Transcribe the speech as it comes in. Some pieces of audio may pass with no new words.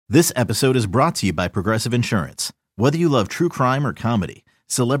This episode is brought to you by Progressive Insurance. Whether you love true crime or comedy,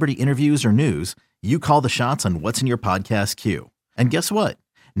 celebrity interviews or news, you call the shots on what's in your podcast queue. And guess what?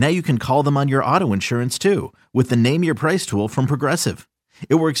 Now you can call them on your auto insurance too with the Name Your Price tool from Progressive.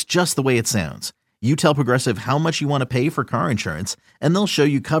 It works just the way it sounds. You tell Progressive how much you want to pay for car insurance, and they'll show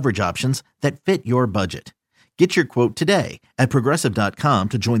you coverage options that fit your budget. Get your quote today at Progressive.com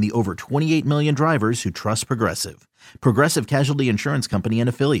to join the over 28 million drivers who trust Progressive. Progressive Casualty Insurance Company and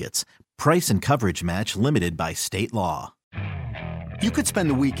Affiliates. Price and coverage match limited by state law. You could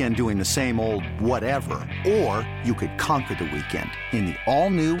spend the weekend doing the same old whatever, or you could conquer the weekend in the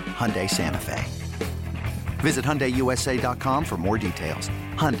all-new Hyundai Santa Fe. Visit HyundaiUSA.com for more details.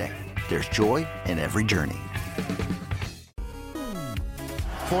 Hyundai, there's joy in every journey.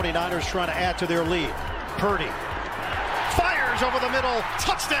 49ers trying to add to their lead. Purdy fires over the middle.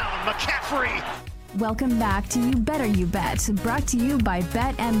 Touchdown, McCaffrey. Welcome back to You Better You Bet, brought to you by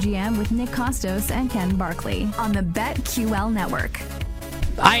BetMGM with Nick Costos and Ken Barkley on the BetQL network.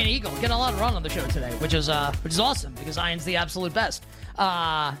 Ian Eagle getting a lot of run on the show today, which is awesome because Ian's the absolute best.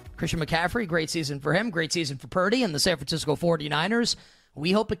 Christian McCaffrey, great season for him, great season for Purdy and the San Francisco 49ers.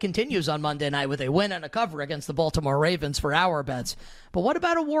 We hope it continues on Monday night with a win and a cover against the Baltimore Ravens for our bets. But what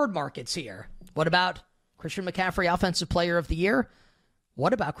about award markets here? What about Christian McCaffrey, Offensive Player of the Year?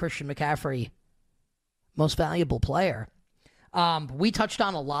 What about Christian McCaffrey, Most Valuable Player? We touched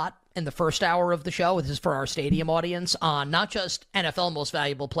on a lot in the first hour of the show. This is for our stadium audience on not just NFL Most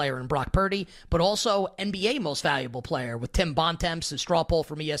Valuable Player in Brock Purdy, but also NBA Most Valuable Player with Tim Bontemps, his straw poll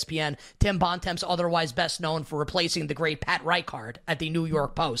from ESPN. Tim Bontemps, otherwise best known for replacing the great Pat Reichard at the New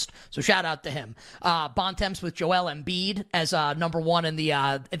York Post. So shout out to him. Bontemps with Joel Embiid as number one in the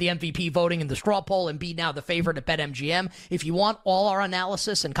MVP voting in the straw poll. Embiid now the favorite at BetMGM. If you want all our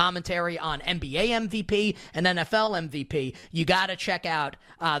analysis and commentary on NBA MVP and NFL MVP, you got to check out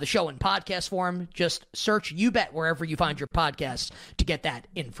the show in podcast form. Just search You Bet wherever you find your podcasts to get that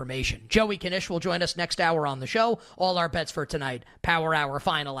information. Joey Knish will join us next hour on the show. All our bets for tonight, Power Hour,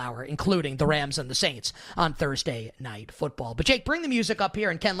 Final Hour, including the Rams and the Saints on Thursday Night Football. But Jake, bring the music up here,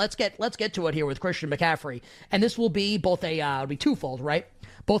 and Ken, let's get to it here with Christian McCaffrey. And this will be both it'll be twofold, right?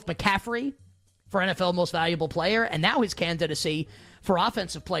 Both McCaffrey for NFL Most Valuable Player, and now his candidacy for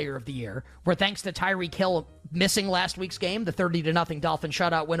Offensive Player of the Year, where thanks to Tyreek Hill missing last week's game, the 30-0 Dolphin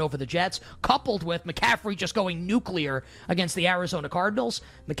shutout win over the Jets, coupled with McCaffrey just going nuclear against the Arizona Cardinals,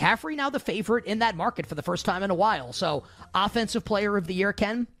 McCaffrey now the favorite in that market for the first time in a while. So, Offensive Player of the Year,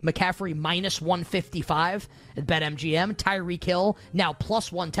 Ken, McCaffrey minus 155 at BetMGM. Tyreek Hill now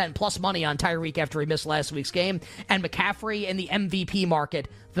plus 110, plus money on Tyreek after he missed last week's game. And McCaffrey in the MVP market,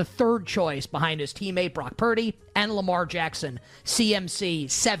 the third choice behind his teammate Brock Purdy and Lamar Jackson. CMC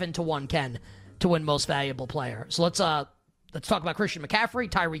 7-1, Ken, to win Most Valuable Player. So let's talk about Christian McCaffrey,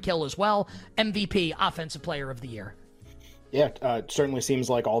 Tyreek Hill as well, MVP, Offensive Player of the Year. Yeah, it certainly seems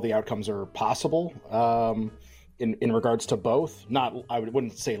like all the outcomes are possible in regards to both. I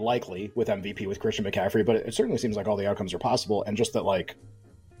wouldn't say likely with MVP with Christian McCaffrey, but it certainly seems like all the outcomes are possible, and just that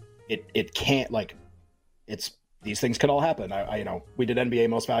it can't these things can all happen. We did NBA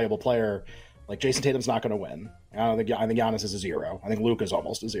Most Valuable Player. Like, Jason Tatum's not going to win. I think Giannis is a 0. I think Luka's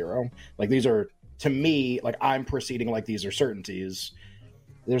almost a 0. Like, these are, to me, like, I'm proceeding like these are certainties.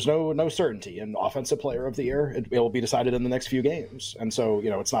 There's no certainty in Offensive Player of the Year. It will be decided in the next few games. And so,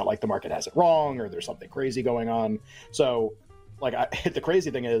 it's not like the market has it wrong or there's something crazy going on. So, the crazy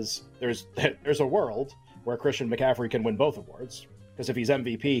thing is there's a world where Christian McCaffrey can win both awards. Because if he's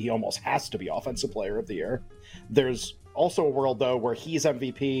MVP, he almost has to be Offensive Player of the Year. There's also a world, though, where he's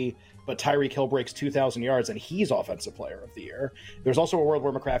MVP, but Tyreek Hill breaks 2,000 yards and he's Offensive Player of the Year. There's also a world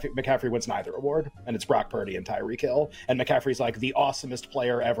where McCaffrey wins neither award, and it's Brock Purdy and Tyreek Hill, and McCaffrey's like the awesomest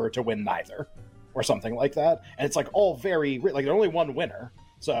player ever to win neither, or something like that. And it's like all very, like, there's only one winner,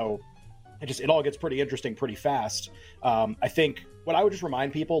 so it all gets pretty interesting pretty fast. I think what I would just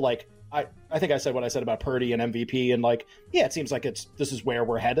remind people, like, I think I said what I said about Purdy and MVP, and it seems like this is where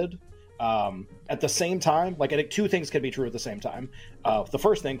we're headed. At the same time, I think two things can be true at the same time. The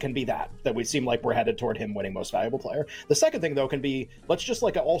first thing can be that we seem like we're headed toward him winning Most Valuable Player. The second thing, though, can be, let's just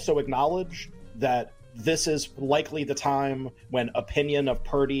also acknowledge that this is likely the time when opinion of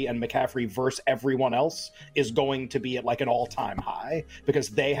Purdy and McCaffrey versus everyone else is going to be at an all-time high, because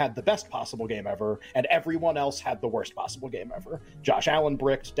they had the best possible game ever and everyone else had the worst possible game ever. Josh Allen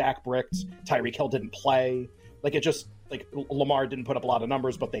bricked, Dak bricked, Tyreek Hill didn't play. Lamar didn't put up a lot of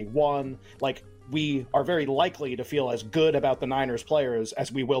numbers, but they won. We are very likely to feel as good about the Niners players as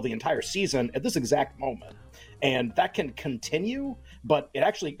we will the entire season at this exact moment. And that can continue, but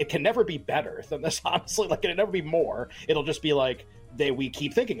it can never be better than this, honestly. It can never be more. It'll just be we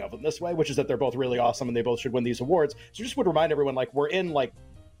keep thinking of them this way, which is that they're both really awesome and they both should win these awards. So just would remind everyone, like, we're in like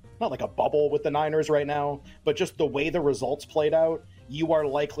not like a bubble with the Niners right now, but just the way the results played out, you are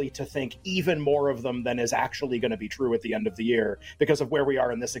likely to think even more of them than is actually going to be true at the end of the year because of where we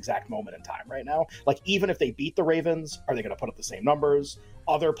are in this exact moment in time right now. Like, even if they beat the Ravens, are they going to put up the same numbers?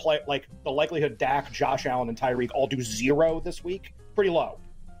 Other play, like the likelihood Dak, Josh Allen, and Tyreek all do 0 this week, pretty low,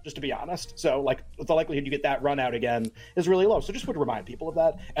 just to be honest. So, like, the likelihood you get that run out again is really low. So just would remind people of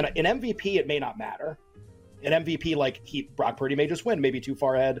that. And in MVP, it may not matter. An MVP, like Brock Purdy may just win, maybe too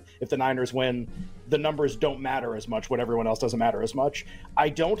far ahead. If the Niners win, the numbers don't matter as much. What everyone else doesn't matter as much. I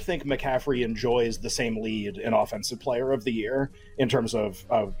don't think McCaffrey enjoys the same lead in Offensive Player of the Year in terms of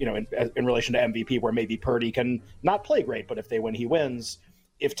in relation to MVP, where maybe Purdy can not play great, but if they win, he wins.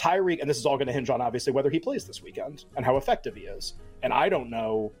 If Tyreek, and this is all going to hinge on obviously whether he plays this weekend and how effective he is. And I don't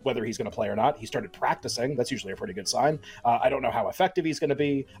know whether he's going to play or not. He started practicing. That's usually a pretty good sign. I don't know how effective he's going to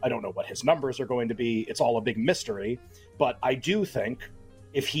be. I don't know what his numbers are going to be. It's all a big mystery. But I do think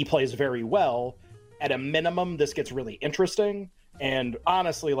if he plays very well, at a minimum, this gets really interesting. And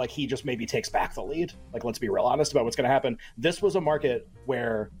honestly, like, he just maybe takes back the lead. Like, let's be real honest about what's going to happen. This was a market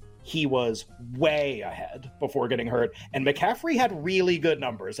where he was way ahead before getting hurt. And McCaffrey had really good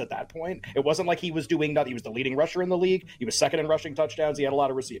numbers at that point. It wasn't like he was doing nothing. He was the leading rusher in the league. He was second in rushing touchdowns. He had a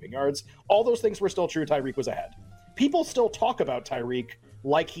lot of receiving yards. All those things were still true. Tyreek was ahead. People still talk about Tyreek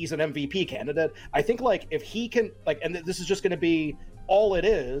like he's an MVP candidate. I think, like, if he can, like, and this is just going to be all it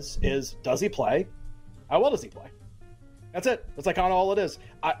is does he play? How well does he play? That's it. That's like on all it is.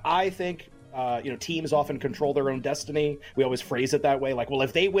 I think teams often control their own destiny. We always phrase it that way. Like, well,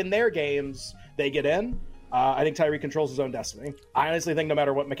 if they win their games, they get in. I think Tyreek controls his own destiny. I honestly think no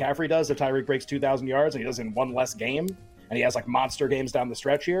matter what McCaffrey does, if Tyreek breaks 2,000 yards and he does in one less game, and he has like monster games down the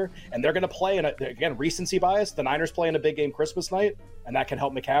stretch here, and they're going to play, and again, recency bias, the Niners play in a big game Christmas night, and that can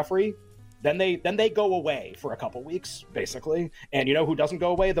help McCaffrey. Then they go away for a couple weeks, basically. And you know who doesn't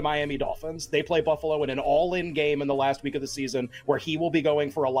go away? The Miami Dolphins. They play Buffalo in an all-in game in the last week of the season where he will be going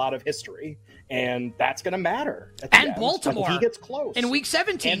for a lot of history. And that's going to matter. And Baltimore. Like, if he gets close. In week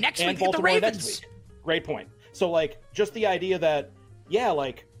 17, and, next and week, Baltimore the Ravens. next week. Great point. So, like, just the idea that, yeah,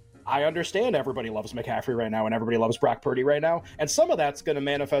 like, I understand everybody loves McCaffrey right now and everybody loves Brock Purdy right now. And some of that's going to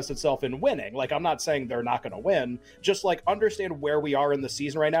manifest itself in winning. Like, I'm not saying they're not going to win. Just, like, understand where we are in the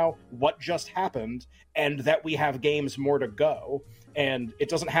season right now, what just happened, and that we have games more to go. And it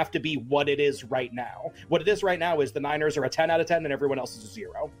doesn't have to be what it is right now. What it is right now is the Niners are a 10 out of 10 and everyone else is a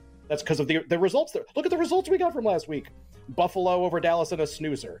 0. That's because of the results. Look at the results we got from last week. Buffalo over Dallas in a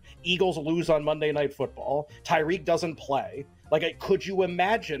snoozer. Eagles lose on Monday Night Football. Tyreek doesn't play. Like, could you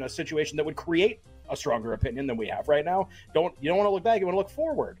imagine a situation that would create a stronger opinion than we have right now? You don't want to look back. You want to look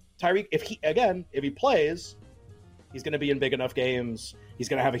forward. Tyreek, if he plays, he's going to be in big enough games. He's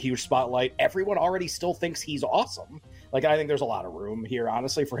going to have a huge spotlight. Everyone already still thinks he's awesome. Like, I think there's a lot of room here,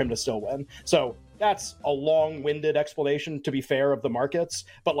 honestly, for him to still win. So that's a long-winded explanation, to be fair, of the markets.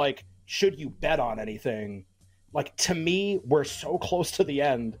 But, like, should you bet on anything? Like, to me, we're so close to the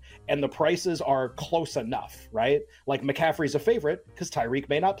end, and the prices are close enough, right? Like, McCaffrey's a favorite because Tyreek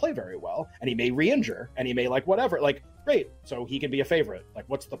may not play very well, and he may re-injure, and he may, like, whatever. Like, great, so he can be a favorite. Like,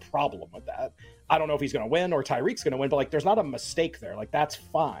 what's the problem with that? I don't know if he's going to win or Tyreek's going to win, but, like, there's not a mistake there. Like, that's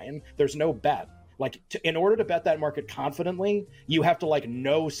fine. There's no bet. Like, in order to bet that market confidently, you have to, like,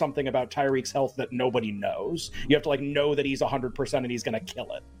 know something about Tyreek's health that nobody knows. You have to, like, know that he's 100% and he's going to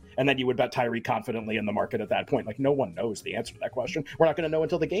kill it. And then you would bet Tyreek confidently in the market at that point. Like, no one knows the answer to that question. We're not going to know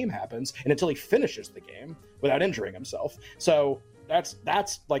until the game happens and until he finishes the game without injuring himself. So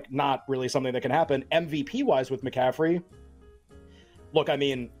that's like not really something that can happen. MVP-wise with McCaffrey, look, I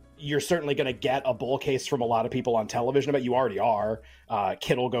mean, you're certainly going to get a bull case from a lot of people on television, but you already are.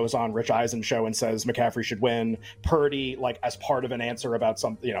 Kittle goes on Rich Eisen's show and says McCaffrey should win. Purdy, like, as part of an answer about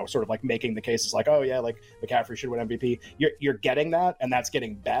some, sort of like making the case, is like, oh yeah, like McCaffrey should win MVP. You're getting that, and that's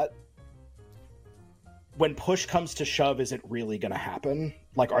getting bet. When push comes to shove, is it really going to happen?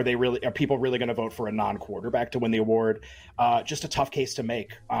 Like, are people really going to vote for a non-quarterback to win the award? Just a tough case to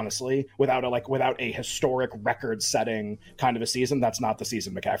make, honestly, without a historic record-setting kind of a season. That's not the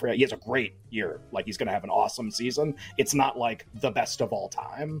season McCaffrey. He has a great year. Like, he's going to have an awesome season. It's not like the best of all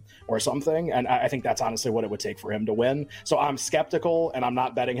time or something. And I think that's honestly what it would take for him to win. So I'm skeptical, and I'm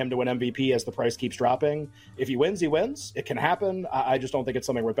not betting him to win MVP as the price keeps dropping. If he wins, he wins. It can happen. I just don't think it's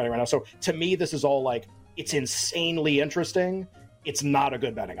something worth betting right now. So to me, this is all like, it's insanely interesting. It's not a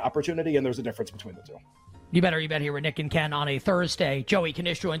good betting opportunity, and there's a difference between the two. You bet here with Nick and Ken on a Thursday. Joey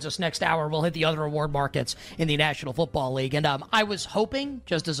Knish joins us next hour. We'll hit the other award markets in the National Football League. And I was hoping,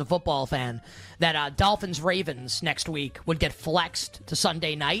 just as a football fan, that Dolphins-Ravens next week would get flexed to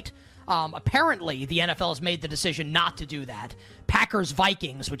Sunday night. Apparently, the NFL has made the decision not to do that.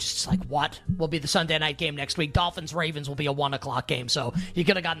 Packers-Vikings, which is like, what? Will be the Sunday night game next week. Dolphins-Ravens will be a 1 o'clock game. So you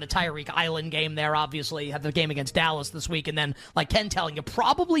could have gotten the Tyreek Island game there, obviously. You have the game against Dallas this week. And then, like Ken telling you,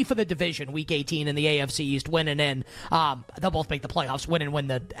 probably for the division, Week 18 in the AFC East, winning in. They'll both make the playoffs,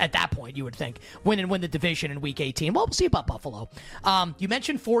 at that point, you would think. Win and win the division in Week 18. Well, we'll see about Buffalo. You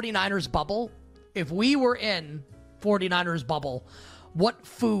mentioned 49ers bubble. If we were in 49ers bubble, what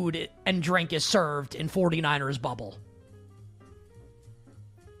food and drink is served in 49ers bubble?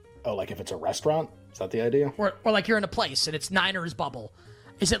 Oh, like if it's a restaurant? Is that the idea? Or like you're in a place and it's Niners bubble.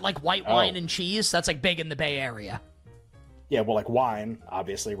 Is it like white wine and cheese? That's like big in the Bay Area. Yeah, well, like wine,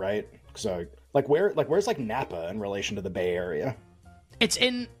 obviously, right? So, where's like Napa in relation to the Bay Area? It's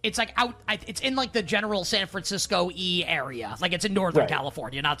in like the general San Francisco-y area. Like it's in Northern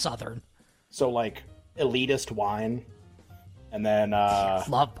California, not Southern. So like elitist wine. And then,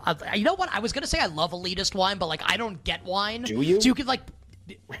 you know what? I was going to say I love elitist wine, but like I don't get wine. Do you? So you could like.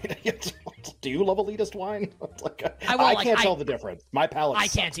 Do you love elitist wine? I can't tell the difference. My palate. I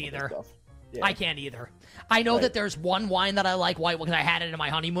can't either. Yeah. I can't either. I know that there's one wine that I like, white, because I had it in my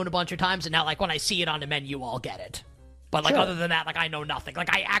honeymoon a bunch of times, and now like when I see it on the menu, I'll get it. But like other than that, like I know nothing.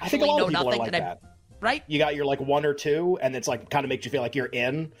 Like I actually know nothing. Like that. Right? You got your like one or two, and it's like kind of makes you feel like you're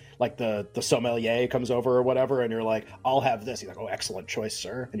in. Like the sommelier comes over or whatever, and you're like, "I'll have this." He's like, "Oh, excellent choice,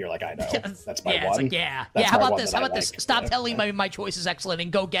 sir." And you're like, "I know, that's my one." It's like, yeah. How about this? How about this? Stop telling me my choice is excellent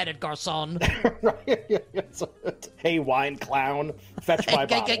and go get it, garçon. Hey, wine clown, fetch my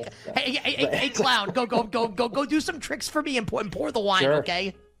bottle. Hey, clown, go do some tricks for me and pour the wine,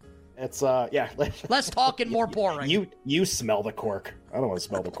 okay? It's less talk and more pouring. You smell the cork. I don't want to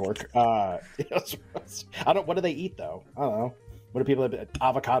smell the cork. I don't. What do they eat though? I don't know. What do people have?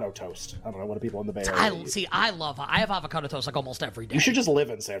 Avocado toast. I don't know. What do people in the Bay Area eat? I have avocado toast like almost every day. You should just live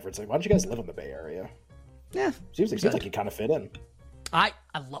in San Francisco. Why don't you guys live in the Bay Area? Yeah, seems like you kind of fit in.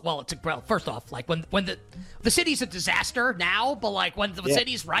 First off, like when the city's a disaster now, but like when the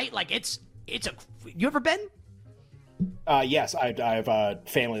city's right, like it's a. You ever been? Yes, I have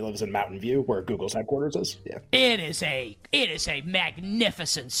family lives in Mountain View, where Google's headquarters is. Yeah, it is a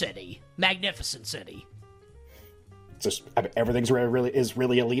magnificent city. Magnificent city. It's just everything's really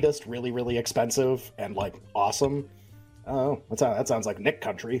elitist, really expensive, and like awesome. Oh, that sounds like Nick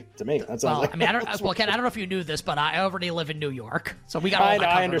country to me. That sounds like. I mean, Ken, I don't know if you knew this, but I already live in New York, so we got all that covered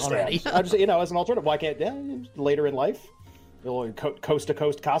I understand. Already. I just, as an alternative, why can't later in life, coast to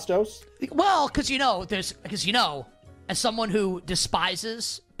coast Costos? Well, because as someone who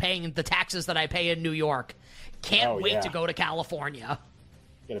despises paying the taxes that I pay in New York, can't wait to go to California.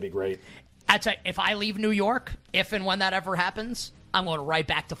 Gonna be great. I'd say if I leave New York, if and when that ever happens, I'm going right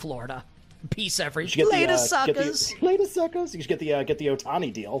back to Florida. Peace, latest suckers. Latest suckers. You should get the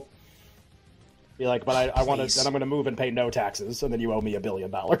Ohtani deal. Be like, but I want to, and I'm going to move and pay no taxes, and then you owe me $1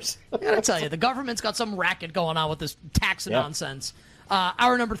 billion. I gotta tell you, the government's got some racket going on with this tax nonsense.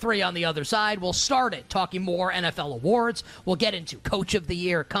 Hour number 3 on the other side. We'll start it talking more NFL awards. We'll get into Coach of the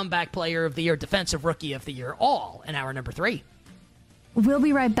Year, Comeback Player of the Year, Defensive Rookie of the Year, all in hour number 3. We'll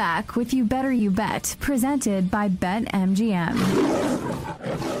be right back with You Better You Bet, presented by BetMGM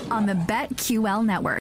on the BetQL network.